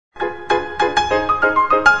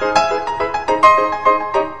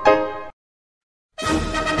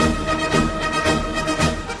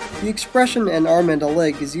expression an arm and a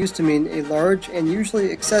leg is used to mean a large and usually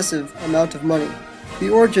excessive amount of money. The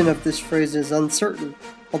origin of this phrase is uncertain,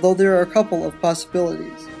 although there are a couple of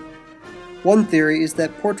possibilities. One theory is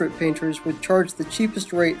that portrait painters would charge the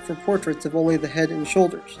cheapest rate for portraits of only the head and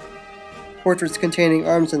shoulders. Portraits containing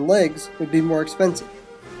arms and legs would be more expensive.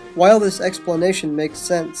 While this explanation makes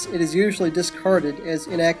sense, it is usually discarded as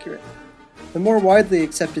inaccurate. The more widely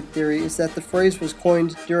accepted theory is that the phrase was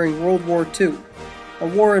coined during World War II, a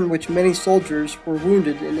war in which many soldiers were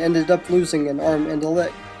wounded and ended up losing an arm and a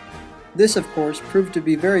leg. This, of course, proved to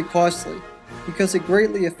be very costly, because it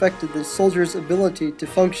greatly affected the soldiers' ability to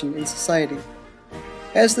function in society.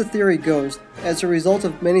 As the theory goes, as a result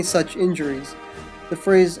of many such injuries, the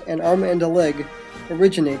phrase "an arm and a leg"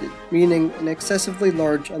 originated, meaning an excessively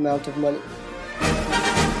large amount of money.